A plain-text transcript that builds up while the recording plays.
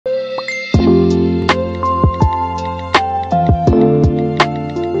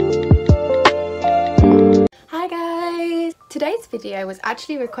video was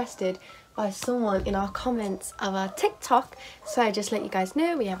actually requested by someone in our comments of our TikTok. So I just let you guys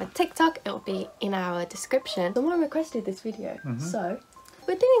know we have a TikTok. It'll be in our description. Someone requested this video, so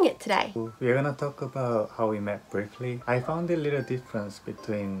we're doing it today. We're gonna talk about how we met briefly. I found a little difference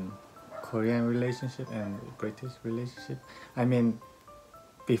between Korean relationship and British relationship. I mean,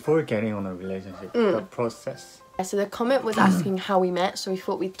 before getting on a relationship, the process. So the comment was asking how we met, so we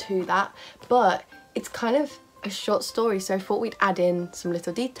thought we'd do that. But it's kind of a short story, so I thought we'd add in some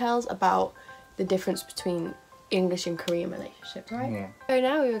little details about the difference between English and Korean relationships, right? Yeah. So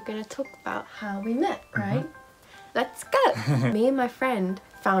now we were going to talk about how we met, right? Let's go! Me and my friend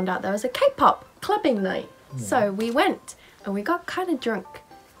found out there was a K-pop clubbing night. So we went and we got kind of drunk.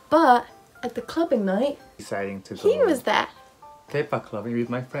 But at the clubbing night, Deciding to go he was there. K-pop clubbing with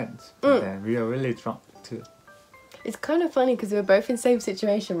my friends. And then we were really drunk too. It's kind of funny because we were both in the same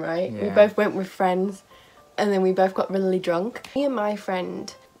situation, right? We Yeah. both went with friends and then we both got really drunk. Me and my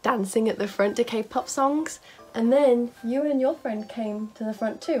friend dancing at the front to K-pop songs, and then you and your friend came to the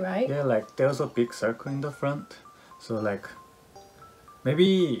front too, right? Yeah, like there was a big circle in the front. So like,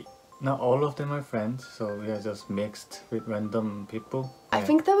 maybe not all of them are friends, so we are just mixed with random people. I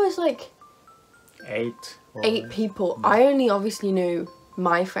think there was like 8 people. I only obviously knew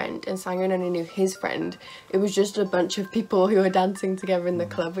my friend and Sang-Eun only knew his friend. It was just a bunch of people who were dancing together in the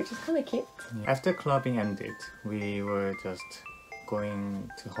club, which is kind of cute. After clubbing ended, we were just going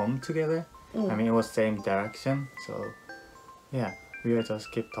to home together. I mean, it was same direction, so yeah, we were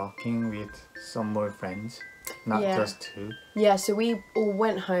just keep talking with some more friends, not just 2. Yeah, so we all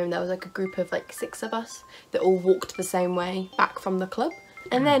went home. There was like a group of like 6 of us that all walked the same way back from the club.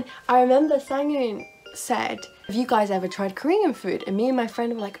 And then I remember Sang-Eun said, have you guys ever tried Korean food? And me and my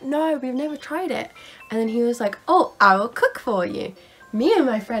friend were like, no, we've never tried it. And then he was like, oh, I will cook for you. Me and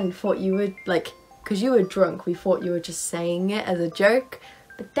my friend thought you would, like, because you were drunk, we thought you were just saying it as a joke.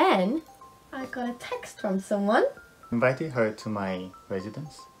 But then I got a text from someone. Invited her to my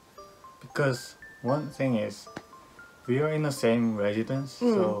residence because one thing is we were in the same residence,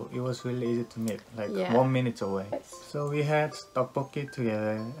 so it was really easy to meet, like 1 minute away. So we had tteokbokki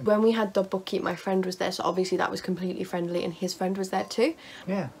together. When we had tteokbokki, my friend was there, so obviously that was completely friendly, and his friend was there too.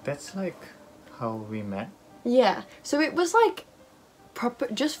 Yeah, that's like how we met. Yeah, so it was like proper,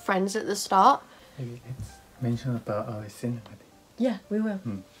 just friends at the start. Maybe let's mention about our cinema day. Yeah, we will.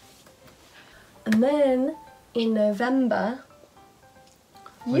 And then in November,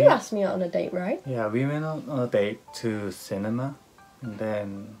 you asked me out on a date, right? Yeah, we went on a date to cinema, and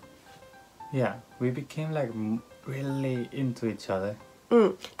then yeah, we became like really into each other.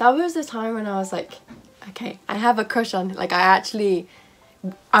 That was the time when I was like, okay, I have a crush on, like I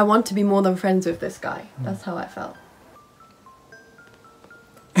want to be more than friends with this guy. That's how I felt.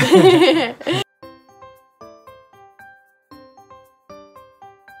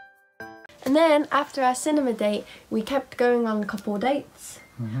 And then after our cinema date, we kept going on a couple of dates.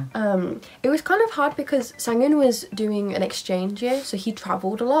 It was kind of hard because Sang-Eun was doing an exchange year, so he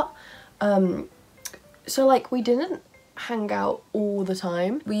travelled a lot. So like we didn't hang out all the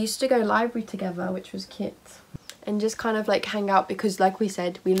time. We used to go library together, which was cute. And just kind of like hang out because like we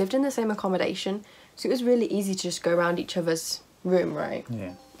said, we lived in the same accommodation. So it was really easy to just go around each other's room, right?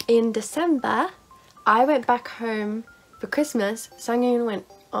 Yeah. In December, I went back home for Christmas. Sang-Eun went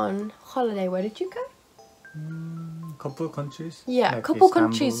on holiday. Where did you go? Couple countries. Yeah, like a couple Istanbul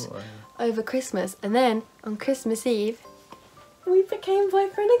countries or... over Christmas. And then on Christmas Eve, we became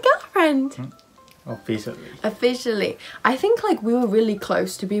boyfriend and girlfriend. Officially. Officially. I think like we were really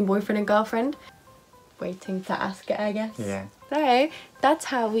close to being boyfriend and girlfriend. Waiting to ask it, I guess. Yeah. So that's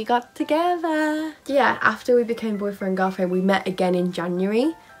how we got together. Yeah, after we became boyfriend and girlfriend, we met again in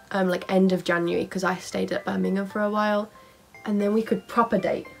January. Like end of January, because I stayed at Birmingham for a while. And then we could proper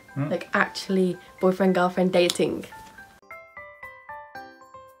date. Like actually boyfriend girlfriend dating.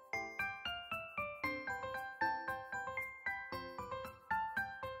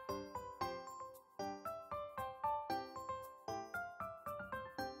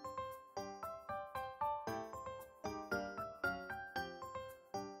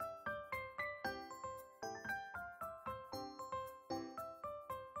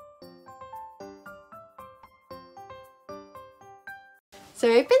 So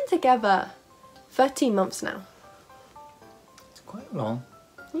we've been together 13 months now. It's quite long.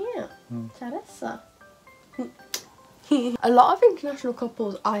 Yeah, 잘했어. A lot of international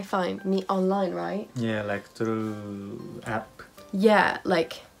couples I find meet online, right? Yeah, like through app. Yeah,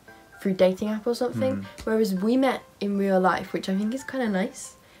 like through dating app or something. Whereas we met in real life, which I think is kind of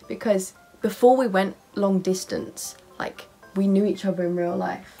nice because before we went long distance, like we knew each other in real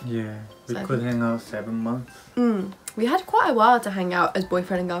life. Yeah, we So could hang out 7 months. we had quite a while to hang out as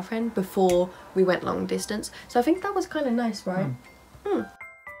boyfriend and girlfriend before we went long distance. So I think that was kind of nice, right?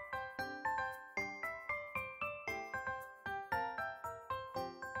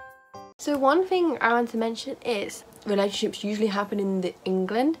 So one thing I want to mention is relationships usually happen in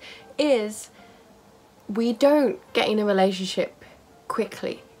England is we don't get in a relationship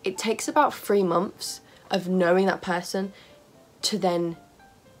quickly. It takes about 3 months of knowing that person to then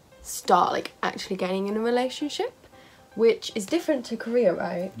start like actually getting in a relationship, which is different to Korea,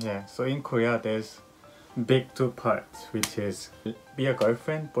 right? Yeah, so in Korea there's big 2 parts, which is be a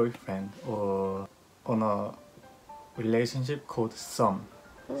girlfriend, boyfriend, or on a relationship called some.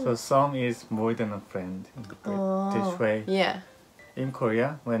 So some is more than a friend in the British way. Yeah. In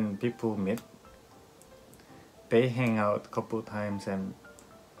Korea, when people meet, they hang out a couple times and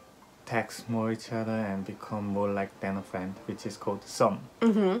text more each other and become more like than a friend, which is called some.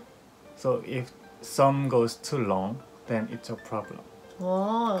 So if some goes too long, then it's a problem.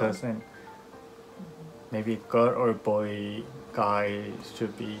 Because then maybe girl or boy, guy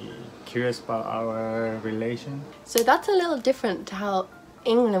should be curious about our relation. So that's a little different to how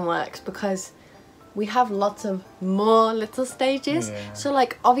England works, because we have lots of more little stages. Yeah. So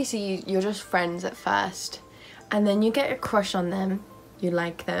like obviously you're just friends at first, and then you get a crush on them, you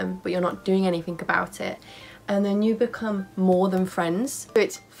like them, but you're not doing anything about it, and then you become more than friends. So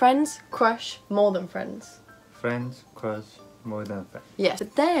it's friends, crush, more than friends. Friends, crush, more than friends. Yeah,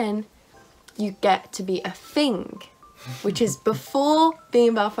 but then you get to be a thing, which is before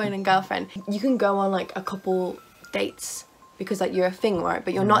being boyfriend and girlfriend. You can go on like a couple dates because like you're a thing, right?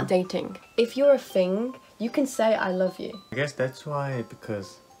 But you're not dating. If you're a thing, you can say I love you. I guess that's why,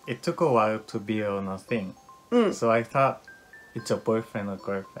 because it took a while to be on a thing. So I thought it's a boyfriend or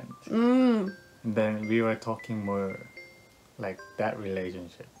girlfriend. And then we were talking more like that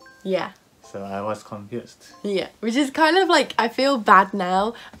relationship. Yeah. So I was confused. Yeah, which is kind of like, I feel bad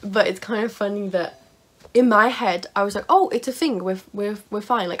now, but it's kind of funny that in my head I was like, oh, it's a thing, we're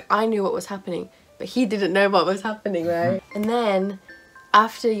fine. Like I knew what was happening, but he didn't know what was happening, right? And then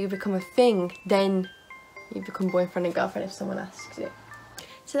after you become a thing, then you become boyfriend and girlfriend if someone asks you.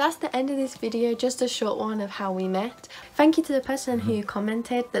 So that's the end of this video, just a short one of how we met. Thank you to the person who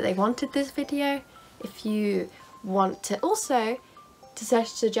commented that they wanted this video. If you want to also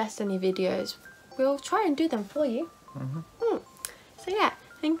suggest any videos, we'll try and do them for you. So yeah,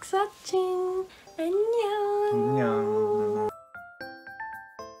 thanks for watching. 안녕. 안녕.